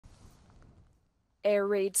Air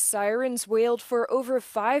raid sirens wailed for over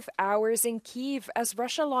 5 hours in Kyiv as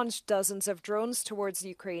Russia launched dozens of drones towards the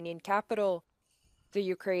Ukrainian capital. The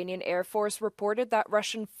Ukrainian Air Force reported that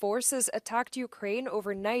Russian forces attacked Ukraine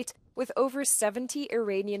overnight with over 70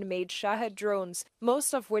 Iranian-made Shahed drones,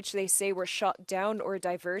 most of which they say were shot down or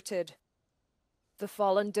diverted. The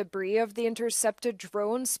fallen debris of the intercepted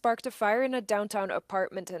drone sparked a fire in a downtown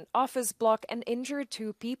apartment and office block and injured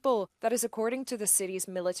 2 people, that is according to the city's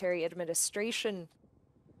military administration.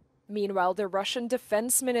 Meanwhile, the Russian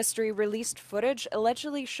Defense Ministry released footage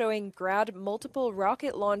allegedly showing Grad multiple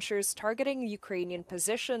rocket launchers targeting Ukrainian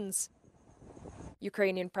positions.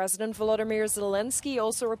 Ukrainian President Volodymyr Zelensky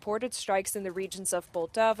also reported strikes in the regions of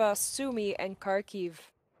Poltava, Sumy, and Kharkiv.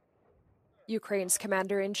 Ukraine's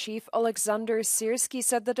commander-in-chief Alexander Syrsky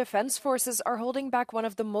said the defense forces are holding back one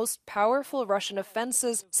of the most powerful Russian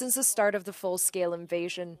offensives since the start of the full-scale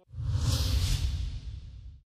invasion.